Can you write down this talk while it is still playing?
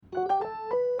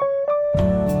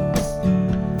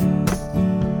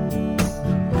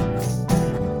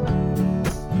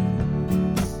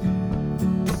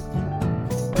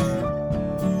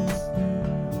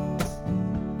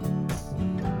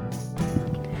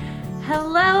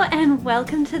Hello and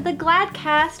welcome to the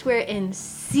Gladcast. We're in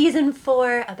season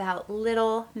 4 about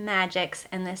little magics,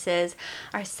 and this is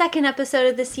our second episode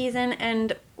of the season,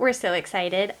 and we're so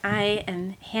excited. I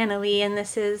am Hannah Lee, and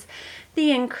this is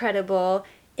the incredible,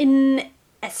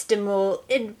 inestimable,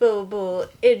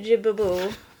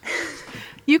 Ijibable.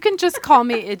 You can just call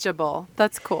me Ijibble.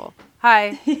 That's cool.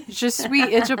 Hi, je suis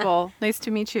Ijibble. Nice to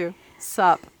meet you.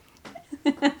 Sup.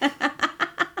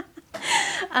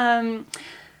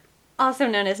 Also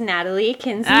known as Natalie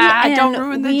Kinsey. Don't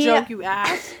ruin the joke, you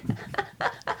ass.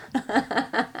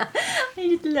 I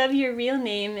just love your real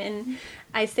name, and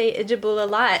I say Ijibble a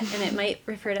lot, and it might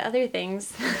refer to other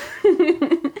things.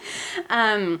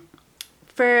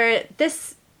 For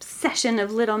this session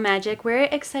of Little Magic, we're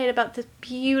excited about the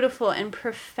beautiful and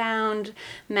profound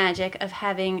magic of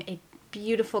having a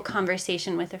beautiful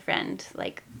conversation with a friend.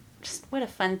 Like, just what a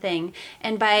fun thing.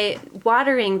 And by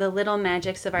watering the little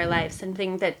magics of our lives,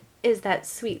 something that is that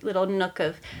sweet little nook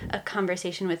of a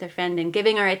conversation with a friend, and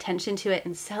giving our attention to it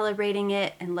and celebrating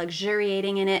it and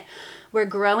luxuriating in it, we're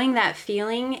growing that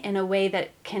feeling in a way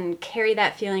that can carry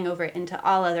that feeling over into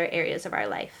all other areas of our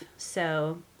life.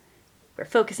 So we're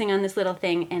focusing on this little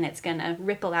thing, and it's going to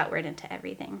ripple outward into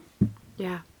everything.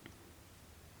 Yeah.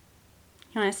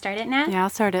 You want to start it, Nat? Yeah,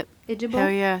 I'll start it. Ijibble? Hell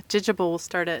yeah. Jijibble will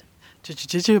start it.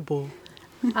 Jijibble.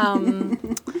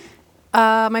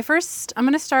 My first, I'm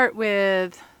going to start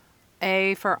with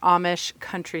A for Amish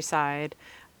countryside,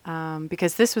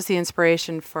 because this was the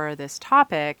inspiration for this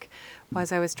topic.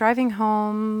 Was I was driving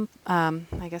home,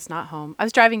 I guess not home. I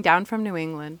was driving down from New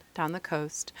England, down the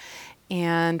coast,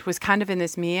 and was kind of in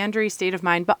this meandering state of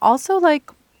mind, but also like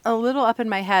a little up in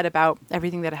my head about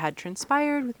everything that had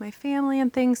transpired with my family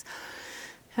and things.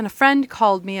 And a friend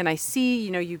called me, and I see,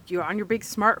 you're on your big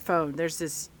smartphone. There's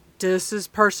this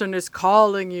person is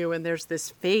calling you, and there's this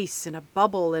face in a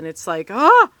bubble, and it's like,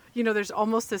 there's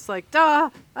almost this like,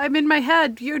 I'm in my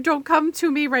head. You don't come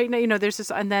to me right now. There's this,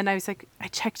 and then I was like, I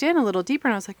checked in a little deeper,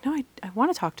 and I was like, no, I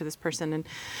want to talk to this person. And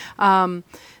and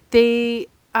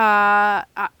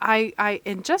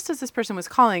just as this person was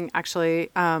calling,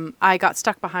 actually, I got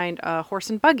stuck behind a horse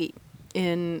and buggy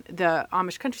in the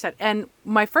Amish countryside. And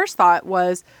my first thought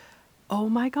was, oh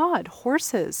my God,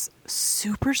 horses,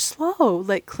 super slow,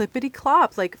 like clippity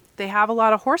clop, like they have a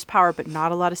lot of horsepower, but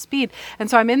not a lot of speed. And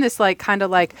so I'm in this like, kind of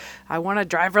like, I want to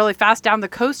drive really fast down the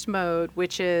coast mode,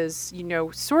 which is,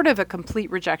 sort of a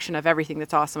complete rejection of everything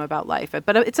that's awesome about life.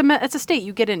 But it's a state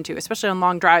you get into, especially on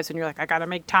long drives when you're like, I got to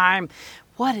make time.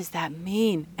 What does that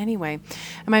mean? Anyway,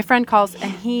 and my friend calls,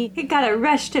 and You got to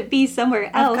rush to be somewhere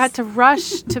else. I've got to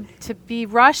rush to be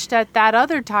rushed at that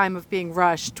other time of being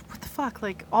rushed. What the fuck?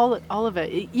 Like all of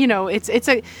it.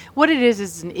 What it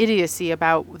is an idiocy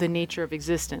about the nature of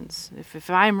existence. If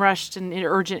I'm rushed and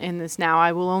urgent in this now,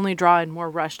 I will only draw in more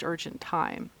rushed, urgent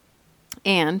time.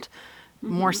 And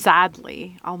more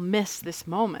sadly, I'll miss this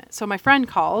moment. So my friend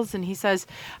calls, and he says,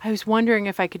 I was wondering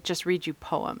if I could just read you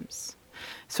poems.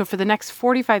 So for the next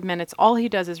 45 minutes, all he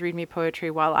does is read me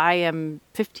poetry while I am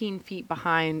 15 feet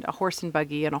behind a horse and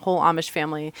buggy and a whole Amish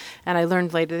family. And I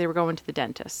learned later they were going to the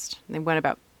dentist. They went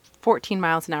about 14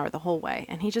 miles an hour the whole way.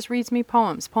 And he just reads me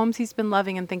poems he's been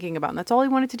loving and thinking about. And that's all he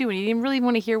wanted to do. And he didn't really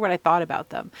want to hear what I thought about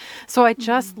them. So I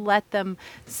just let them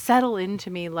settle into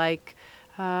me like,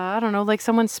 I don't know, like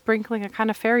someone sprinkling a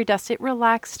kind of fairy dust. It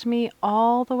relaxed me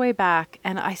all the way back,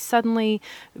 and I suddenly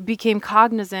became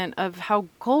cognizant of how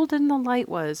golden the light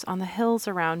was on the hills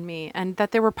around me, and that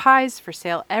there were pies for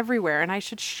sale everywhere, and I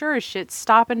should sure as shit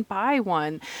stop and buy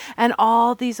one. And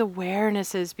all these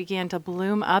awarenesses began to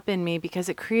bloom up in me because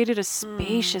it created a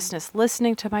spaciousness.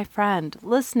 Listening to my friend,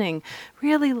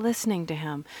 really listening to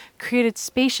him, created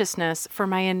spaciousness for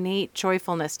my innate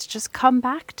joyfulness to just come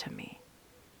back to me.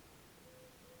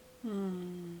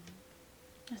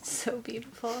 That's so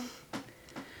beautiful.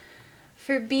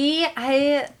 For B,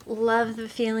 I love the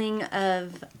feeling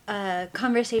of a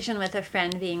conversation with a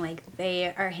friend being like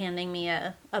they are handing me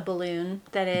a balloon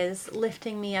that is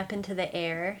lifting me up into the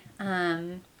air.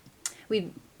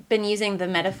 We've been using the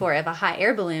metaphor of a hot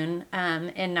air balloon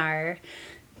in our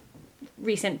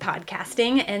recent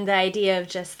podcasting, and the idea of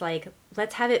just like,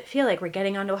 let's have it feel like we're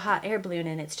getting onto a hot air balloon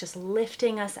and it's just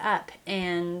lifting us up.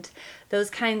 And those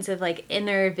kinds of like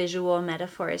inner visual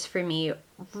metaphors for me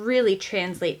really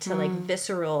translate to like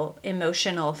visceral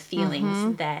emotional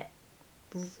feelings that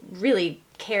really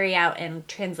carry out and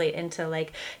translate into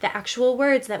like the actual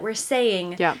words that we're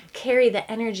saying. Carry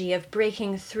the energy of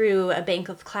breaking through a bank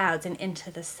of clouds and into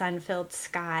the sun-filled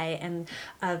sky, and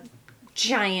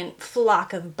giant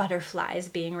flock of butterflies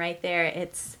being right there.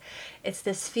 It's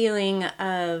this feeling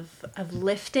of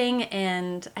lifting,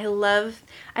 and I love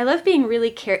being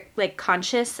really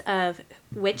conscious of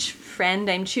which friend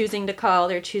I'm choosing to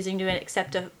call or choosing to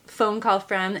accept a phone call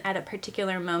from at a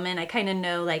particular moment. I kind of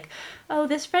know, like, oh,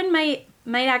 this friend might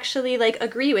actually like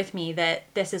agree with me that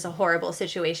this is a horrible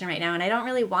situation right now, and I don't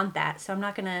really want that, so I'm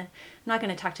not gonna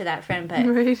talk to that friend. But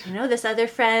Right. you know, this other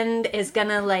friend is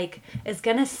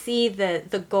gonna see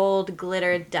the gold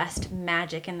glitter dust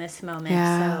magic in this moment.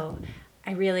 Yeah. So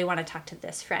I really want to talk to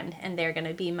this friend, and they're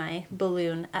gonna be my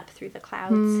balloon up through the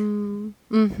clouds.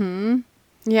 Mm-hmm.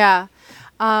 Yeah.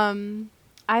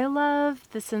 I love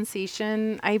the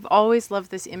sensation. I've always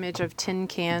loved this image of tin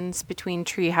cans between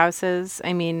tree houses.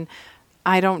 I mean,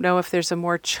 I don't know if there's a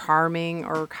more charming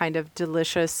or kind of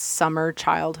delicious summer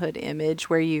childhood image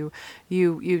where you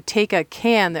take a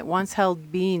can that once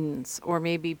held beans or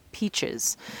maybe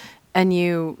peaches, and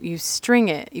you string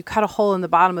it. You cut a hole in the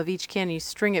bottom of each can. And you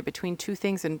string it between two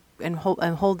things and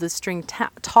hold the string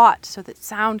taut so that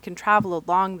sound can travel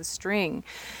along the string,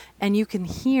 and you can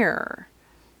hear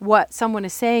what someone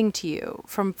is saying to you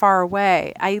from far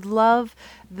away. I love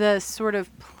the sort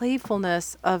of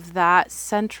playfulness of that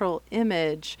central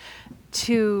image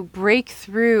to break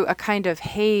through a kind of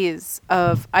haze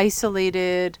of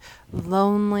isolated,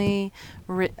 lonely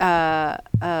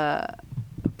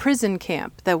prison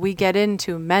camp that we get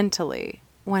into mentally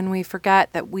when we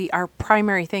forget that our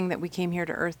primary thing that we came here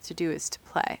to Earth to do is to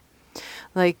play.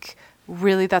 Like,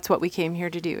 really, that's what we came here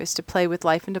to do, is to play with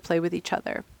life and to play with each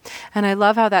other. And I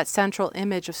love how that central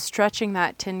image of stretching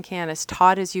that tin can as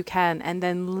taut as you can and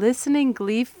then listening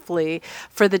gleefully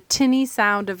for the tinny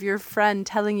sound of your friend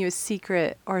telling you a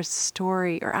secret or a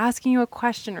story or asking you a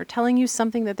question or telling you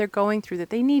something that they're going through that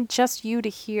they need just you to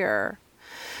hear.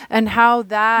 And how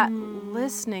that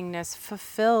listeningness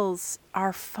fulfills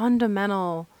our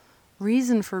fundamental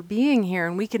reason for being here,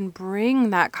 and we can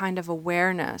bring that kind of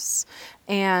awareness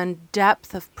and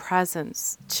depth of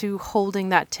presence to holding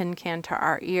that tin can to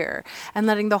our ear and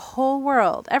letting the whole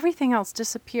world, everything else,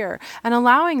 disappear, and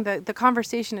allowing the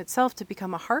conversation itself to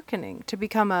become a hearkening, to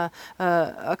become a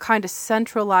kind of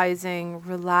centralizing,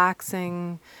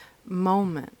 relaxing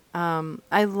moment.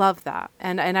 I love that.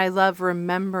 And I love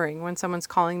remembering when someone's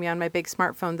calling me on my big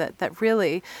smartphone that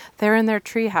really they're in their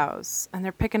treehouse and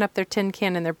they're picking up their tin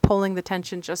can and they're pulling the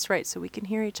tension just right so we can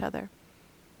hear each other.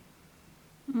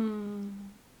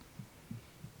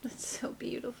 That's so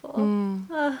beautiful.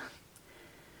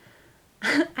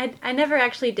 I never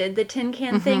actually did the tin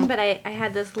can thing, but I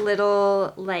had this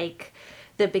little, like,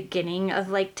 the beginning of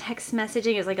like text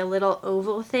messaging is like a little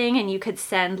oval thing, and you could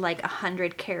send like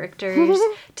 100 characters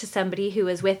to somebody who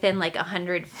was within like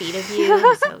 100 feet of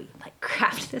you. So you like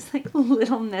craft this like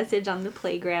little message on the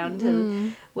playground,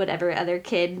 and whatever other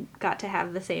kid got to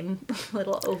have the same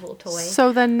little oval toy.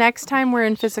 So the next time we're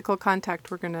in physical contact,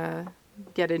 we're gonna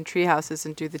get in tree houses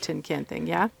and do the tin can thing,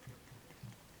 yeah?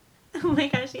 Oh my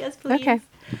gosh, yes, please. Okay.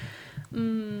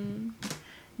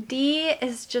 D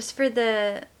is just for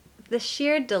the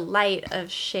sheer delight of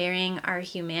sharing our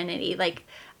humanity. Like,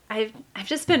 I've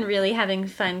just been really having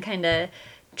fun kind of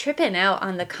tripping out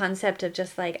on the concept of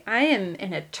just like, I am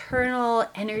an eternal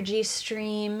energy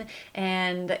stream,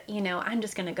 and, you know, I'm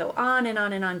just going to go on and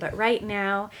on and on. But right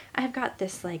now, I've got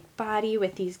this like body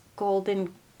with these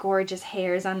golden, gorgeous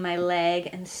hairs on my leg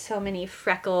and so many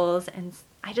freckles. And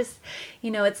I just, you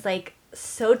know, it's like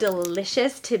so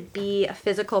delicious to be a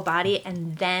physical body,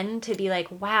 and then to be like,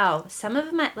 wow, some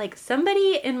of my, like,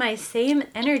 somebody in my same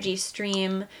energy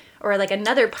stream, or like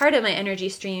another part of my energy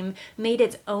stream, made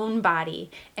its own body,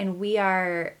 and we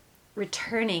are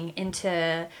returning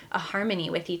into a harmony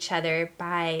with each other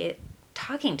by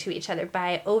talking to each other,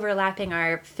 by overlapping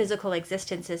our physical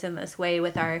existences in this way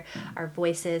with our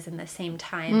voices in the same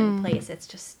time and place. It's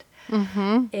just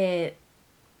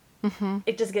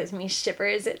it just gives me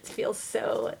shivers. It feels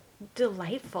so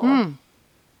delightful.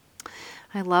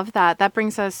 I love that. That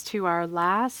brings us to our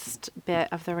last bit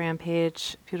of the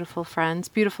rampage, beautiful friends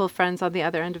on the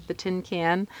other end of the tin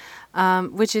can,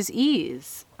 which is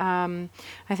ease. I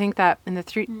think that in the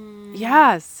three,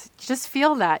 yes, just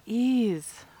feel that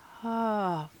ease.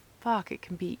 Oh, fuck, it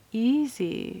can be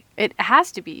easy. It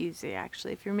has to be easy,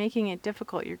 actually. If you're making it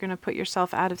difficult, you're going to put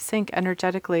yourself out of sync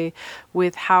energetically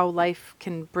with how life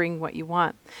can bring what you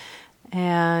want.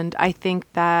 And I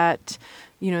think that,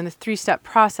 you know, in the 3-step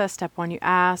process, step 1, you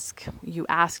ask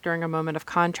during a moment of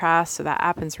contrast. So that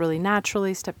happens really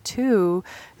naturally. Step 2,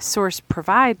 source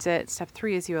provides it. Step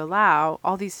 3 is you allow.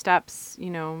 All these steps, you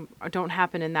know, don't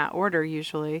happen in that order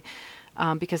usually.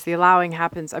 because the allowing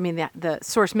happens. I mean, the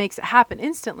source makes it happen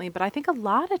instantly, but I think a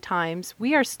lot of times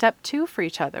we are step 2 for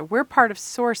each other. We're part of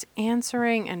source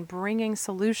answering and bringing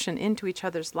solution into each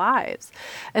other's lives.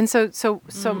 And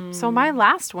so my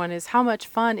last one is how much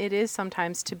fun it is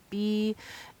sometimes to be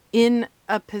in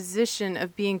a position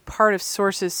of being part of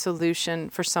source's solution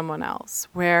for someone else,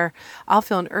 where I'll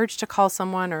feel an urge to call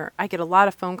someone, or I get a lot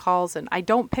of phone calls and I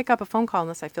don't pick up a phone call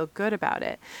unless I feel good about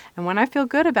it. And when I feel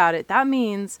good about it, that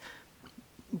means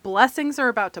blessings are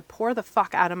about to pour the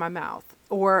fuck out of my mouth,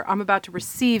 or I'm about to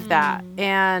receive that.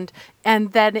 And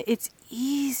then it's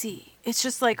easy. It's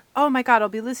just like, oh my God, I'll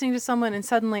be listening to someone and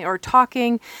suddenly, or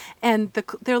talking, and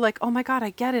they're like, oh my God, I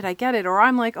get it. Or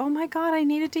I'm like, oh my God, I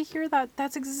needed to hear that.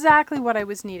 That's exactly what I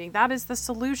was needing. That is the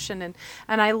solution.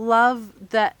 And I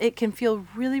love that it can feel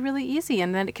really, really easy.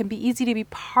 And then it can be easy to be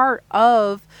part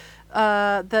of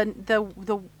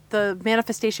the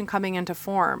manifestation coming into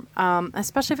form,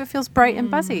 especially if it feels bright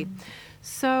and buzzy.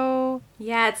 So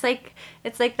yeah, it's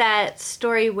like that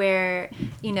story where,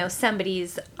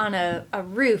 somebody's on a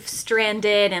roof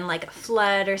stranded in like a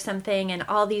flood or something, and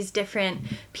all these different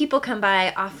people come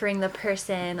by offering the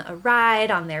person a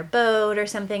ride on their boat or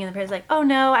something, and the person's like, oh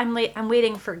no, I'm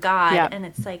waiting for God. Yep. And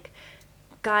it's like,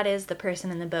 God is the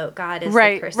person in the boat. God is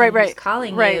the person who's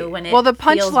calling you when it the feels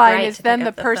punchline bright is to then pick the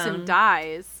up the person phone.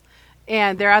 dies.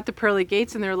 And they're at the pearly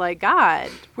gates and they're like, God,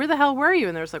 where the hell were you?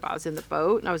 And there's like, I was in the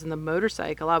boat and I was in the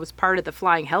motorcycle. I was part of the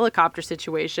flying helicopter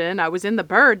situation. I was in the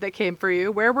bird that came for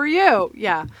you. Where were you?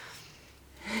 Yeah.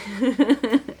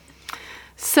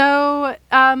 So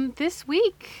this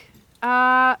week,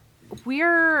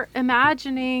 we're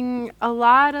imagining a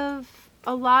lot of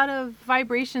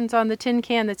vibrations on the tin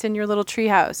can that's in your little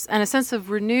treehouse, and a sense of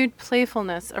renewed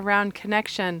playfulness around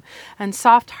connection and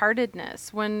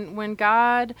soft-heartedness. When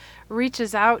God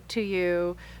reaches out to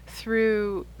you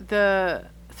through the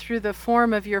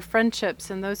form of your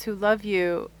friendships and those who love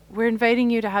you, we're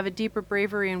inviting you to have a deeper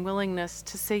bravery and willingness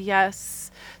to say yes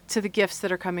to the gifts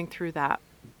that are coming through that.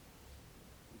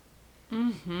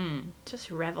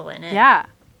 Just revel in it. Yeah.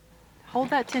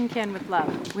 Hold that tin can with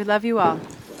love. We love you all.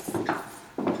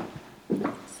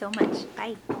 So much.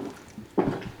 Bye.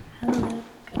 I look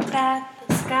at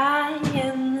the sky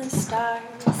and the stars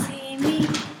see me.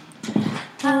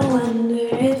 I wonder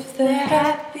if they're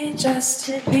happy just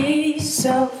to be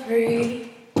so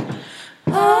free.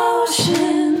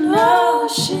 Ocean,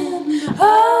 ocean,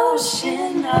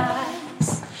 ocean, I